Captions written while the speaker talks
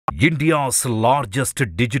India's largest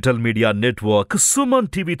digital media network Suman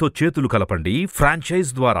టీవీతో చేతులు కలపండి.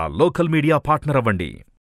 Franchise ద్వారా లోకల్ మీడియా పార్ట్నర్ అవ్వండి.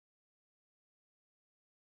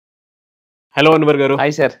 హలో అన్వర్ గారు.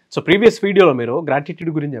 Hi sir. సో ప్రీవియస్ వీడియోలో మీరు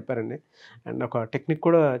గ్రాటిట్యూడ్ గురించి చెప్పారండి, అండ్ ఒక టెక్నిక్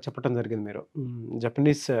కూడా చెప్పడం జరిగింది. మీరు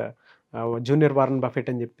జపనీస్ జూనియర్ వారన్ బఫెట్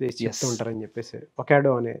అని చెప్పేసి చెప్తూ ఉంటారని చెప్పేసి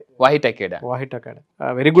ఒకాడో అనే వాహిట్ అకాడ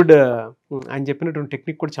వెరీ గుడ్. ఆయన చెప్పినటువంటి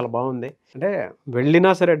టెక్నిక్ కూడా చాలా బాగుంది. అంటే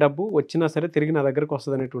వెళ్ళినా సరే డబ్బు, వచ్చినా సరే తిరిగి నా దగ్గరకు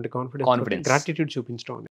వస్తుంది అనేటువంటి కాన్ఫిడెన్స్ గ్రాటిట్యూడ్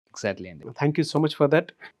చూపించడం అండి. ఎగ్జాక్ట్లీ అండి. Thank you so much for that.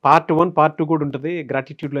 Part 1 part 2 కూడా ఉంటుంది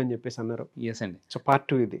గ్రాటిట్యూడ్లో అని చెప్పేసి అన్నారు. ఎస్ అండి. సో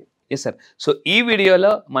పార్ట్ 2 ఇది. Yes sir. సో ఈ వీడియోలో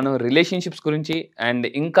మనం రిలేషన్షిప్స్ గురించి అండ్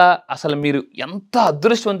ఇంకా అసలు మీరు ఎంత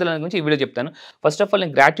అదృష్టవంతుల గురించి ఈ వీడియో చెప్తాను. ఫస్ట్ ఆఫ్ ఆల్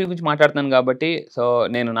నేను గ్రాటిట్యూడ్ గురించి మాట్లాడుతున్నాను కాబట్టి సో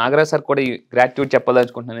నేను నాగరాజ్ సార్ కూడా ఈ గ్రాటిట్యూడ్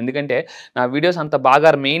చెప్పదలుచుకుంటున్నాను. ఎందుకంటే నా వీడియోస్ అంత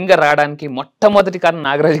బాగా మెయిన్గా రావడానికి మొట్టమొదటి కారణం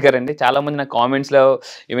నాగరాజ్ గారు అండి. చాలామంది నా కామెంట్స్లో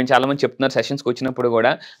ఈవెన్ చాలామంది చెప్తున్నారు సెషన్స్కి వచ్చినప్పుడు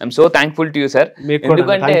కూడా. I'm so thankful to you sir.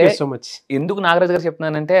 ఎందుకంటే ఎందుకు నాగరాజ్ గారు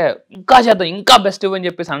చెప్తున్నానంటే ఇంకా చేద్దాం, ఇంకా బెస్ట్ అని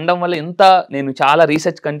చెప్పేసి అనడం వల్ల ఇంత నేను చాలా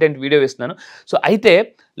రీసెర్చ్ కంటెంట్ వీడియో ఇస్తున్నాను. సో అయితే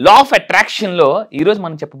లా ఆఫ్ అట్రాక్షన్లో ఈరోజు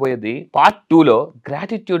మనం చెప్పబోయేది పార్ట్ 2లో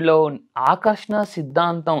గ్రాటిట్యూడ్లో ఆకర్షణ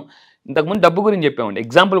సిద్ధాంతం. ఇంతకుముందు డబ్బు గురించి చెప్పామండి,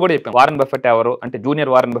 ఎగ్జాంపుల్ కూడా చెప్పాం. వారన్ బఫెట్ ఎవరు అంటే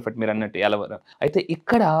జూనియర్ వారన్ బఫెట్ మీరు అన్నట్టు ఎవరు. అయితే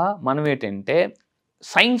ఇక్కడ మనం ఏంటంటే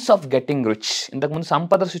సైన్స్ ఆఫ్ గెట్టింగ్ రిచ్, ఇంతకుముందు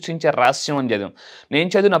సంపద సృష్టించే రహస్యం అని చదివాం. నేను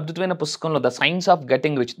చదివిన అద్భుతమైన పుస్తకంలో the science of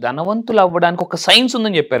getting rich, ధనవంతులు అవ్వడానికి ఒక సైన్స్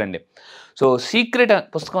ఉందని చెప్పారండి. సో సీక్రెట్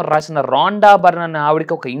పుస్తకం రాసిన రాండా బర్న్ అనే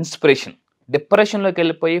ఆవిడకి ఒక ఇన్స్పిరేషన్. డిప్రెషన్లోకి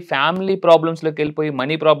వెళ్ళిపోయి, ఫ్యామిలీ ప్రాబ్లమ్స్లోకి వెళ్ళిపోయి,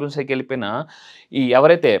 మనీ ప్రాబ్లమ్స్లోకి వెళ్ళిపోయిన ఈ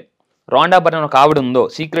ఎవరైతే రాండా బర్న్ ఒక ఆవిడ ఉందో,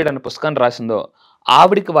 సీక్రెట్ అనే పుస్తకాన్ని రాసిందో,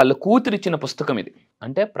 ఆవిడికి వాళ్ళ కూతురు ఇచ్చిన పుస్తకం ఇది.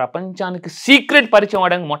 అంటే ప్రపంచానికి సీక్రెట్ పరిచయం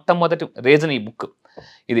అవడానికి మొట్టమొదటి రీజన్ ఈ బుక్.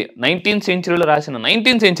 ఇది 19th సెంచరీలో రాసిన,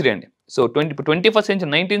 19th సెంచరీ అండి. సో 21st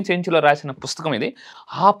సెంచరీ 19th సెంచరీలో రాసిన పుస్తకం ఇది.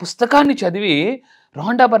 ఆ పుస్తకాన్ని చదివి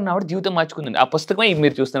రాండా బర్న్ ఆవిడ జీవితం మార్చుకుందండి. ఆ పుస్తకమే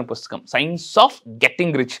మీరు చూస్తున్న పుస్తకం, సైన్స్ ఆఫ్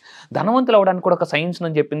గెట్టింగ్ రిచ్. ధనవంతులు అవడానికి కూడా ఒక సైన్స్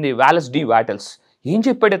అని చెప్పింది వాలెస్ డి వాటల్స్. ఏం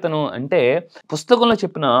చెప్పాడు అతను అంటే, పుస్తకంలో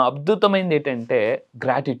చెప్పిన అద్భుతమైనది ఏంటంటే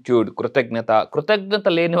గ్రాటిట్యూడ్, కృతజ్ఞత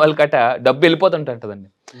లేని వాళ్ళకట డబ్బు వెళ్ళిపోతుంటుంటుందండి.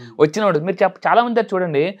 వచ్చినవాడు మీరు చాలా మంది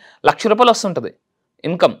చూడండి, ₹1,00,000 వస్తుంటుంది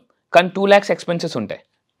ఇన్కమ్, కానీ 2 lakhs ఎక్స్పెన్సెస్ ఉంటాయి.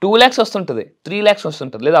 2 lakhs వస్తుంటుంది, 3 lakhs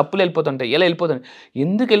వస్తుంటుంది, లేదా అప్పులు వెళ్ళిపోతుంటాయి. ఎలా వెళ్ళిపోతుంది?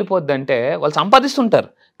 ఎందుకు వెళ్ళిపోద్ది అంటే వాళ్ళు సంపాదిస్తుంటారు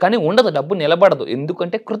కానీ ఉండదు, డబ్బు నిలబడదు.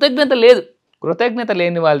 ఎందుకంటే కృతజ్ఞత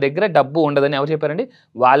లేని వాళ్ళ దగ్గర డబ్బు ఉండదని ఎవరు చెప్పారండి?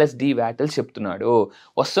 వాలెస్ డి వాటల్స్ చెప్తున్నాడు.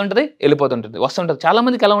 వస్తుంటుంది, వెళ్ళిపోతుంటుంది, వస్తుంటుంది.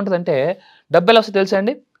 చాలామందికి ఎలా ఉంటుంది అంటే డబ్బు ఎలా వస్తుంది తెలుసా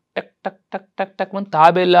అండి? టక్ టక్ టక్ టక్ టక్ మన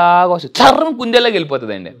తాబేలాగా వస్తుంది, చర్రం కుందేలాగా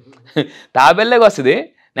వెళ్ళిపోతుంది అండి. తాబేలాగా వస్తుంది,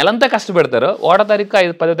 నెలంతా కష్టపెడతారు, 1వ తారీఖు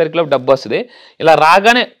 10వ తారీఖులో డబ్బు వస్తుంది. ఇలా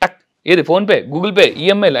రాగానే టక్, ఏది ఫోన్పే, గూగుల్ పే,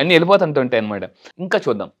 ఈఎంఐలు అన్నీ వెళ్ళిపోతుంటాయి అనమాట. ఇంకా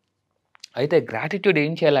చూద్దాం. అయితే గ్రాటిట్యూడ్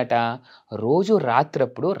ఏం చేయాలట? రోజు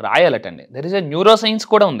రాత్రప్పుడు రాయాలటండి. There is a neuro science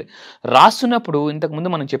కూడా ఉంది. రాస్తున్నప్పుడు ఇంతకుముందు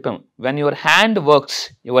మనం చెప్పాం, when your hand works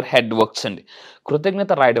your head works అండి.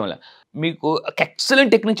 కృతజ్ఞత రాయడం వల్ల మీకు ఒక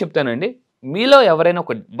ఎక్సలెంట్ టెక్నిక్ చెప్తానండి. మీలో ఎవరైనా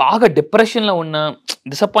ఒక బాగా డిప్రెషన్లో ఉన్నా,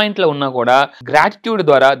 డిసప్పాయింట్లో ఉన్నా కూడా గ్రాటిట్యూడ్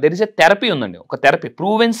ద్వారా దెర్ ఇస్ ఎ థెరపీ ఉందండి. ఒక థెరపీ,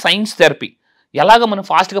 ప్రూవెన్ సైన్స్ థెరపీ. ఎలాగ మనం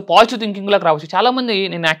ఫాస్ట్గా పాజిటివ్ థింకింగ్లోకి రావచ్చు. చాలామంది,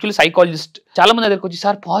 నేను యాక్చువల్లీ సైకాలజిస్ట్, చాలామంది దగ్గరికి వచ్చి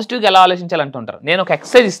సార్ పాజిటివ్గా ఎలా ఆలోచించాలంటుంటారు. నేను ఒక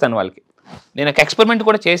ఎక్సర్సైజ్ ఇస్తాను వాళ్ళకి. నేను ఒక ఎక్స్పెరిమెంట్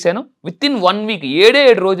కూడా చేశాను. వితిన్ 1 week 7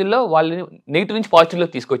 రోజుల్లో వాళ్ళని నెగిటివ్ నుంచి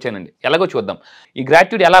పాజిటివ్లోకి తీసుకొచ్చానండి. ఎలాగో చూద్దాం. ఈ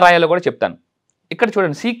గ్రాటిట్యూడ్ ఎలా రాయాలో కూడా చెప్తాను. ఇక్కడ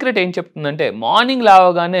చూడండి, సీక్రెట్ ఏం చెప్తుందంటే మార్నింగ్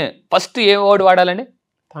లేవగానే first A word వాడాలండి?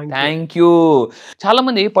 Thank you.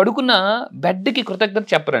 చాలామంది పడుకున్న బెడ్కి కృతజ్ఞత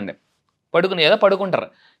చెప్పరండి. ఏదో పడుకుంటారు.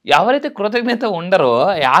 ఎవరైతే కృతజ్ఞత ఉండరో,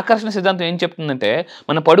 ఆకర్షణ సిద్ధాంతం ఏం చెప్తుందంటే,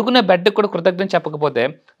 మనం పడుకునే బెడ్కి కూడా కృతజ్ఞత చెప్పకపోతే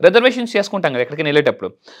రిజర్వేషన్స్ చేసుకుంటాం కదా ఎక్కడికైనా వెళ్ళేటప్పుడు,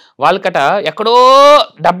 వాళ్ళకట ఎక్కడో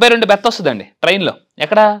 72 బెడ్ వస్తుందండి ట్రైన్లో.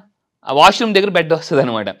 ఎక్కడ? వాష్రూమ్ దగ్గర బెడ్ వస్తుంది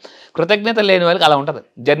అనమాట. కృతజ్ఞత లేని వాళ్ళకి అలా ఉంటుంది.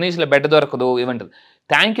 జర్నీస్లో బెడ్ దొరకదు, ఏమంటుంది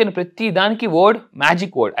థ్యాంక్ యూ అని ప్రతి దానికి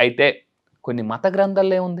మ్యాజిక్ వర్డ్. అయితే కొన్ని మత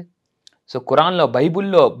గ్రంథాల్లో ఏముంది? సో ఖురాన్లో,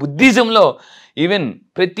 బైబుల్లో, బుద్ధిజంలో, ఈవెన్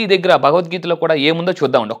ప్రతి దగ్గర భగవద్గీతలో కూడా ఏముందో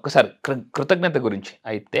చూద్దామండి ఒక్కసారి కృతజ్ఞత గురించి.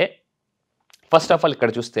 అయితే ఫస్ట్ ఆఫ్ ఆల్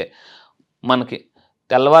ఇక్కడ చూస్తే మనకి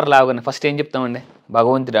తెల్లవారు లాగానే ఫస్ట్ ఏం చెప్తామండి?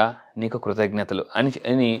 భగవంతుడా నీకు కృతజ్ఞతలు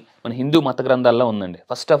అని మన హిందూ మత గ్రంథాల్లో ఉందండి.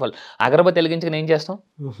 ఫస్ట్ ఆఫ్ ఆల్ అగరబత్తి వెలిగించుకుని ఏం చేస్తాం?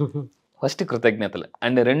 ఫస్ట్ కృతజ్ఞతలు.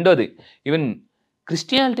 అండ్ రెండోది ఈవెన్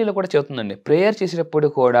క్రిస్టియానిటీలో కూడా చెబుతుందండి, ప్రేయర్ చేసేటప్పుడు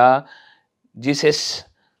కూడా జీసస్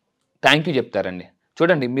థ్యాంక్ యూ చెప్తారండి.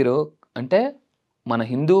 చూడండి మీరు, అంటే మన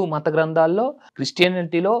హిందూ మత గ్రంథాల్లో,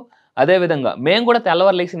 క్రిస్టియానిటీలో, అదేవిధంగా మేము కూడా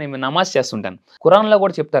తెల్లవారు లేచి నేను నమాజ్ చేస్తుంటాను. ఖురాన్లో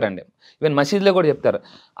కూడా చెప్తారండి, ఈవెన్ మసీద్లో కూడా చెప్తారు,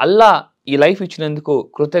 అల్లా ఈ లైఫ్ ఇచ్చినందుకు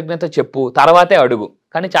కృతజ్ఞత చెప్పు, తర్వాతే అడుగు.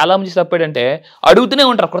 కానీ చాలా మంది తప్పేంటంటే అడుగుతూనే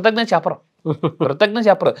ఉంటారు, కృతజ్ఞత చెప్పరు.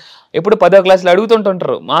 ఎప్పుడు 10వ క్లాసులో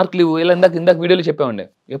అడుగుతుంటుంటారు మార్కులు. ఇలా ఇందాక వీడియోలో చెప్పామండి.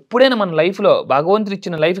 ఎప్పుడైనా మన లైఫ్లో భగవంతుడు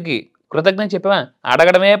ఇచ్చిన లైఫ్కి కృతజ్ఞత చెప్పావా,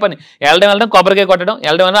 అడగడమే పని. వెళ్ళడం కొబ్బరికాయ కొట్టడం,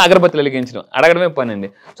 వెళ్ళడం అగరబత్తులు వెలిగించడం, అడగడమే పని అండి.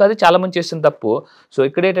 సో అది చాలా మంది చేస్తున్న తప్పు. సో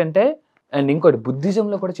ఇక్కడ ఏంటంటే అండ్ ఇంకోటి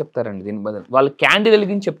బుద్ధిజంలో కూడా చెప్తారండి దీని బదులు. వాళ్ళు క్యాండిల్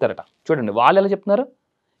వెలిగించి చెప్తారట. చూడండి వాళ్ళు ఎలా చెప్తున్నారు,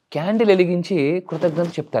 క్యాండిల్ వెలిగించి కృతజ్ఞత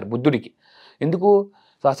చెప్తారు బుద్ధుడికి. ఎందుకు?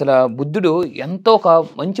 సో అసలు బుద్ధుడు ఎంతో ఒక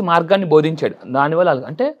మంచి మార్గాన్ని బోధించాడు. దానివల్ల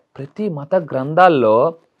అంటే ప్రతి మత గ్రంథాల్లో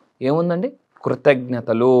ఏముందండి,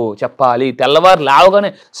 కృతజ్ఞతలు చెప్పాలి. తెల్లవారు లేవగానే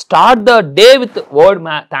start the day with word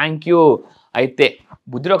thank you. అయితే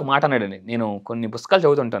బుద్ధుడు ఒక మాట అన్నాడండి, నేను కొన్ని పుస్తకాలు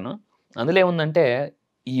చదువుతుంటాను, అందులో ఏముందంటే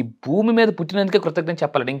ఈ భూమి మీద పుట్టినందుకే కృతజ్ఞత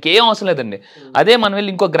చెప్పాలండి, ఇంకేం అవసరం లేదండి. అదే మనం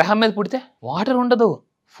వెళ్ళి ఇంకో గ్రహం మీద పుడితే వాటర్ ఉండదు,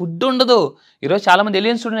 ఫుడ్ ఉండదు. ఈరోజు చాలా మంది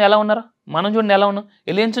ఎలియన్స్ చూడండి ఎలా ఉన్నారు, మనం చూడండి ఎలా ఉన్నాం.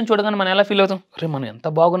 ఎలియన్స్ని చూడగానే మనం ఎలా ఫీల్ అవుతాం, అరే మనం ఎంత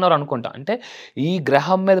బాగున్నారు అనుకుంటాం. అంటే ఈ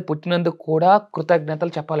గ్రహం మీద పుట్టినందుకు కూడా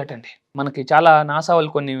కృతజ్ఞతలు చెప్పాలటండి. మనకి చాలా నాసా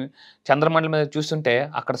వాళ్ళు కొన్ని చంద్రమండలం మీద చూస్తుంటే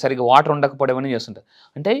అక్కడ సరిగ్గా వాటర్ ఉండకపోవడం చేస్తుంటారు.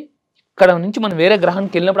 అంటే ఇక్కడ నుంచి మనం వేరే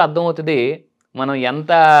గ్రహానికి వెళ్ళినప్పుడు అర్థమవుతుంది మనం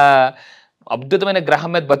ఎంత అద్భుతమైన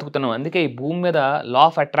గ్రహం మీద బతుకుతున్నాం. అందుకే ఈ భూమి మీద లా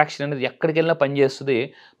ఆఫ్ అట్రాక్షన్ అనేది ఎక్కడికి వెళ్ళినా పనిచేస్తుంది.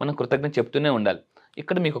 మనం కృతజ్ఞత చెప్తూనే ఉండాలి.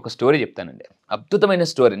 ఇక్కడ మీకు ఒక స్టోరీ చెప్తానండి, అద్భుతమైన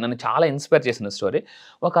స్టోరీ, నన్ను చాలా ఇన్స్పైర్ చేసిన స్టోరీ.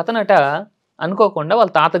 ఒక అతనట అనుకోకుండా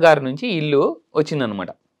వాళ్ళ తాతగారి నుంచి ఇల్లు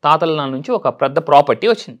వచ్చిందనమాట. తాతల నాన్న నుంచి ఒక పెద్ద ప్రాపర్టీ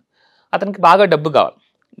వచ్చింది. అతనికి బాగా డబ్బు కావాలి.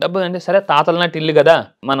 డబ్బు అంటే సరే తాతల నాటి ఇల్లు కదా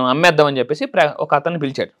మనం అమ్మేద్దామని చెప్పేసి ఒక అతన్ని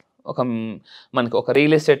పిలిచాడు. మనకి ఒక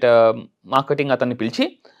రియల్ ఎస్టేట్ మార్కెటింగ్ అతన్ని పిలిచి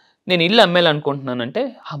నేను ఇల్లు అమ్మేయాలనుకుంటున్నానంటే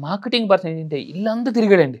ఆ మార్కెటింగ్ పర్సన్ ఏంటంటే ఇల్లు అంతా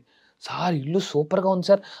తిరిగాడండి. సార్ ఇల్లు సూపర్గా ఉంది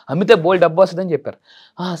సార్, అమ్మితే బోల్డ్ డబ్బు వస్తుందని చెప్పారు.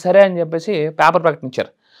 సరే అని చెప్పేసి పేపర్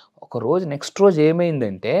ప్రకటించారు. నెక్స్ట్ రోజు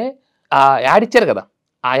ఏమైందంటే ఆ యాడ్ ఇచ్చారు కదా,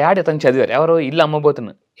 ఆ యాడ్ అతను చదివారు. ఎవరో ఇల్లు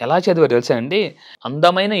అమ్మబోతున్నారు. ఎలా చదివారు తెలుసా అండి,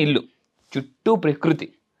 అందమైన ఇల్లు, చుట్టూ ప్రకృతి,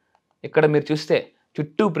 ఇక్కడ మీరు చూస్తే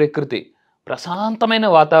చుట్టూ ప్రకృతి, ప్రశాంతమైన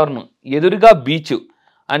వాతావరణం, ఎదురుగా బీచ్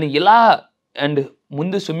అని ఇలా అండ్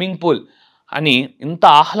ముందు స్విమ్మింగ్ పూల్ అని ఇంత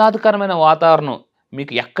ఆహ్లాదకరమైన వాతావరణం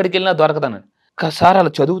మీకు ఎక్కడికి వెళ్ళినా దొరకదన్నాడు. ఒక్కసారి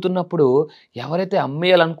అలా చదువుతున్నప్పుడు ఎవరైతే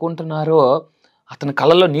అమ్మేయాలనుకుంటున్నారో అతని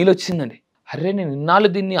కళ్ళల్లో నీళ్ళు వచ్చిందండి. అరే నేను ఇన్నాళ్ళు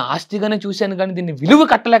దీన్ని ఆస్తిగానే చూశాను కానీ దీన్ని విలువ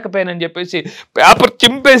కట్టలేకపోయానని చెప్పేసి పేపర్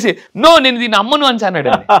చింపేసి నేను దీన్ని అమ్మను అని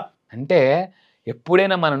అన్నాడు. అంటే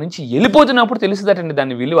ఎప్పుడైనా మన నుంచి వెళ్ళిపోతున్నప్పుడు తెలుస్తుందటండి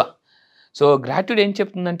దాని విలువ. సో గ్రాట్యూడ్ ఏం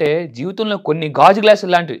చెప్తుందంటే జీవితంలో కొన్ని గాజు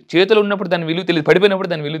గ్లాసులు లాంటివి చేతులు ఉన్నప్పుడు దాని విలువ తెలియదు, పడిపోయినప్పుడు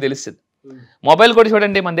దాని విలువ తెలుస్తుంది. మొబైల్ కూడా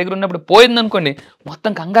చూడండి, మన దగ్గర ఉన్నప్పుడు పోయిందనుకోండి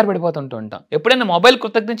మొత్తం కంగారు పడిపోతుంటూ ఉంటాం. ఎప్పుడైనా మొబైల్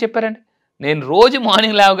కృతజ్ఞత చెప్పారండి? నేను రోజు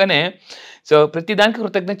మార్నింగ్ లేవగానే సో ప్రతి దానికి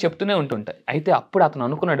కృతజ్ఞత చెప్తూనే ఉంటుంటాయి. అయితే అప్పుడు అతను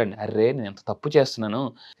అనుకున్నాడండి, అరే నేను ఎంత తప్పు చేస్తున్నాను,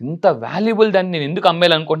 ఇంత వాల్యుబుల్ దాన్ని నేను ఎందుకు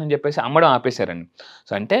అమ్మేయాలనుకుంటున్నాను చెప్పేసి అమ్మడం ఆపేశారండి.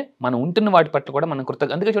 సో అంటే మనం ఉంటున్న వాటి పట్ల కూడా మనం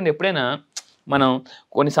అందుకే చూడండి ఎప్పుడైనా మనం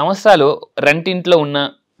కొన్ని సంవత్సరాలు రెంట్ ఇంట్లో ఉన్న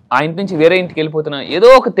ఆ ఇంటి నుంచి వేరే ఇంటికి వెళ్ళిపోతున్నా ఏదో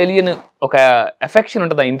ఒక తెలియని ఒక ఎఫెక్షన్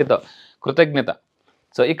ఉంటుంది ఆ ఇంటితో, కృతజ్ఞత.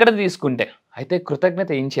 సో ఇక్కడ తీసుకుంటే అయితే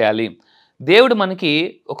కృతజ్ఞత ఏం చేయాలి, దేవుడు మనకి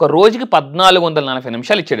ఒక రోజుకి 1440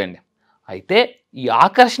 నిమిషాలు ఇచ్చాడండి. అయితే ఈ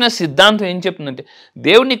ఆకర్షణ సిద్ధాంతం ఏం చెప్తుందంటే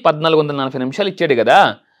దేవుడు నీకు 1440 నిమిషాలు ఇచ్చాడు కదా,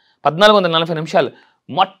 1440 నిమిషాలు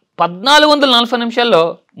 1440 నిమిషాల్లో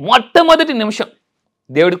మొట్టమొదటి నిమిషం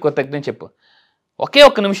దేవుడికి కృతజ్ఞత చెప్పు. ఒకే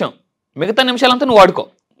ఒక్క నిమిషం, మిగతా నిమిషాలంతా నువ్వు వాడుకో.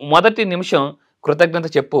 మొదటి నిమిషం కృతజ్ఞత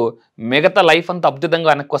చెప్పు, మిగతా లైఫ్ అంతా అద్భుతంగా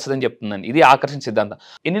వెనక్కి వస్తుందని చెప్తుందండి. ఇది ఆకర్షణ సిద్ధాంతం.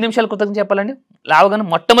 ఎన్ని నిమిషాలు కృతజ్ఞత చెప్పాలండి? లేవగానే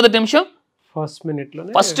మొట్టమొదటి నిమిషం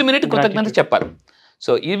ఫస్ట్ మినిట్ కృతజ్ఞత చెప్పాలి.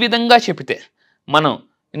 సో ఈ విధంగా చెప్తే మనం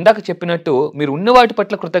ఇందాక చెప్పినట్టు మీరు ఉన్న వాటి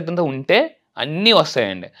పట్ల కృతజ్ఞత ఉంటే అన్నీ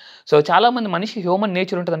వస్తాయండి. సో చాలామంది మనిషి హ్యూమన్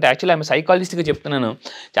నేచర్ ఉంటుంది. అంటే యాక్చువల్లీ ఆమె సైకాలజిస్ట్గా చెప్తున్నాను,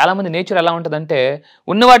 చాలామంది నేచర్ ఎలా ఉంటుందంటే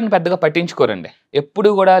ఉన్న వాటిని పెద్దగా పట్టించుకోరండి, ఎప్పుడు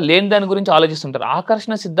కూడా లేని దాని గురించి ఆలోచిస్తుంటారు.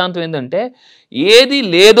 ఆకర్షణ సిద్ధాంతం ఏంటంటే ఏది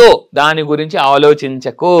లేదో దాని గురించి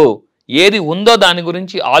ఆలోచించకు, ఏది ఉందో దాని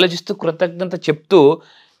గురించి ఆలోచిస్తూ కృతజ్ఞత చెప్తూ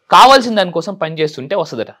కావాల్సిన దానికోసం పనిచేస్తుంటే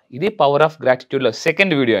వస్తుందట. ఇది పవర్ ఆఫ్ గ్రాటిట్యూడ్లో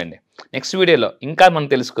సెకండ్ వీడియో అండి. నెక్స్ట్ వీడియోలో ఇంకా మనం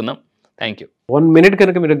తెలుసుకుందాం. Thank you. 1 minute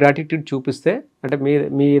కనుక మీరు గ్రాటిట్యూడ్ చూపిస్తే అంటే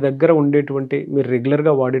మీ దగ్గర ఉండేటువంటి మీరు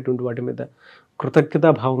రెగ్యులర్గా వాడేటువంటి వాటి మీద కృతజ్ఞతా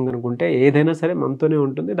భావం కనుకుంటే ఏదైనా సరే మనతోనే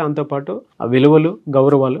ఉంటుంది. దాంతోపాటు ఆ విలువలు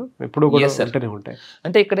గౌరవాలు ఎప్పుడూ కూడా ఉంటూనే ఉంటాయి.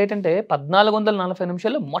 అంటే ఇక్కడ ఏంటంటే 1440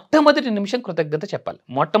 నిమిషాల్లో మొట్టమొదటి నిమిషం కృతజ్ఞత చెప్పాలి.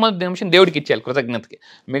 మొట్టమొదటి నిమిషం దేవుడికి ఇచ్చేయాలి కృతజ్ఞతకి,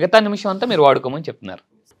 మిగతా నిమిషం అంతా మీరు వాడుకోమని చెప్తున్నారు.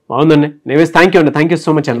 బాగుందండి. నేవేస్ థ్యాంక్ యూ అండి. Thank you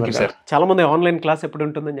so much Anwar sir. చాలా మంది ఆన్లైన్ క్లాస్ ఎప్పుడు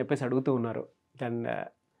ఉంటుందని చెప్పేసి అడుగుతూ ఉన్నారు. అండ్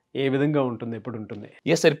ఏ విధంగా ఉంటుంది, ఎప్పుడు ఉంటుంది?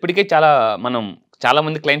 ఎస్ సార్, ఇప్పటికే చాలా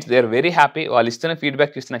మంది clients they are very happy. వాళ్ళు ఇస్తున్న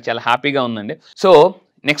ఫీడ్బ్యాక్ చూస్తే నాకు చాలా హ్యాపీగా ఉందండి. సో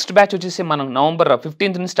నెక్స్ట్ బ్యాచ్ వచ్చేసి మనం నవంబర్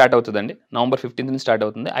 15th నుంచి స్టార్ట్ అవుతుందండి. నవంబర్ 15th నుంచి స్టార్ట్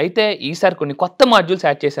అవుతుంది. అయితే ఈసారి కొన్ని కొత్త మాడ్యూల్స్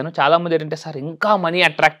యాడ్ చేశాను. చాలామంది ఏంటంటే సార్ ఇంకా మనీ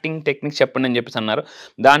అట్రాక్టింగ్ టెక్నిక్స్ చెప్పండి అని చెప్పేసి అన్నారు.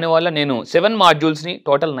 దానివల్ల నేను 7 మాడ్యూల్స్ని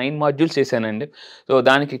టోటల్ 9 మాడ్యూల్స్ చేశానండి. సో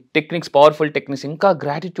దానికి టెక్నిక్స్, పవర్ఫుల్ టెక్నిక్స్, ఇంకా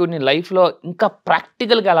గ్రాటిట్యూడ్ని లైఫ్లో ఇంకా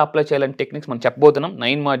ప్రాక్టికల్గా ఎలా అప్లై చేయాలని టెక్నిక్స్ మనం చెప్పబోతున్నాం.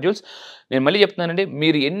 9 మాడ్యూల్స్. నేను మళ్ళీ చెప్తున్నానండి,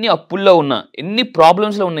 మీరు ఎన్ని అప్పుల్లో ఉన్నా, ఎన్ని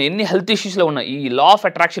ప్రాబ్లమ్స్లో ఉన్నా, ఎన్ని హెల్త్ ఇష్యూస్లో ఉన్నా, ఈ లా ఆఫ్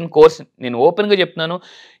అట్రాక్షన్ కోర్స్ నేను ఓపెన్గా చెప్తున్నాను.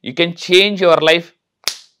 You can change your life.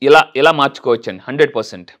 ఇలా మార్చుకోవచ్చండి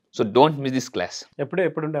 100%. So don't miss this class.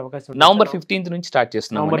 ఎప్పుడు ఉండే అవకాశం? నవంబర్ 15th నుంచి స్టార్ట్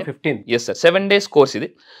చేస్తున్నాం. November 15. Yes sir, 7 days course ఇది.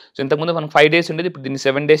 సో ఇంతకుముందు మనం 5 days ఉండేది, ఇప్పుడు దీన్ని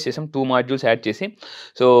 7 days చేసాం, 2 మాడ్యూల్స్ యాడ్ చేసి.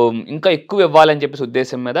 సో ఇంకా ఎక్కువ ఇవ్వాలని చెప్పేసి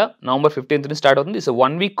ఉద్దేశం మీద నవంబర్ 15th నుంచి స్టార్ట్ అవుతుంది. సో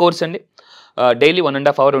 1 week కోర్స్ అండి. డైలీ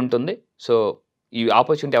 1.5 hour ఉంటుంది. సో ఈ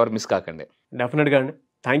ఆపర్చునిటీ ఎవరు మిస్ కాకండి. డెఫినెట్గా అండి.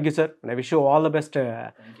 Thank you sir. I wish you all the best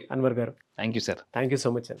Anwar గారు. Thank you sir. Thank you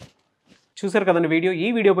so much sir. చూసారు కదండి వీడియో. ఈ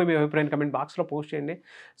వీడియోపై మీ అభిప్రాయం కమెంట్ బాక్స్లో పోస్ట్ చేయండి.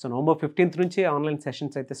 సో నవంబర్ 15th నుంచి ఆన్లైన్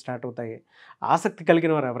సెషన్స్ అయితే స్టార్ట్ అవుతాయి. ఆసక్తి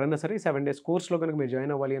కలిగిన వారు ఎవరైనా సరే ఈ 7 days కోర్స్లో కనుక మీరు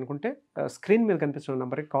జాయిన్ అవ్వాలి అనుకుంటే స్క్రీన్ మీద కనిపిస్తున్న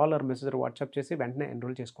నెంబర్కి కాల్ ఆర్ మెసేజ్ వాట్సాప్ చేసి వెంటనే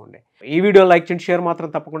ఎన్రోల్ చేసుకోండి. ఈ వీడియో లైక్ చేయండి, షేర్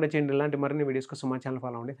మాత్రం తప్పకుండా చేయండి. ఇలాంటి మరిన్ని వీడియోస్ కోసం మా ఛానల్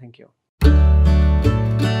ఫాలో అవ్వండి. Thank you.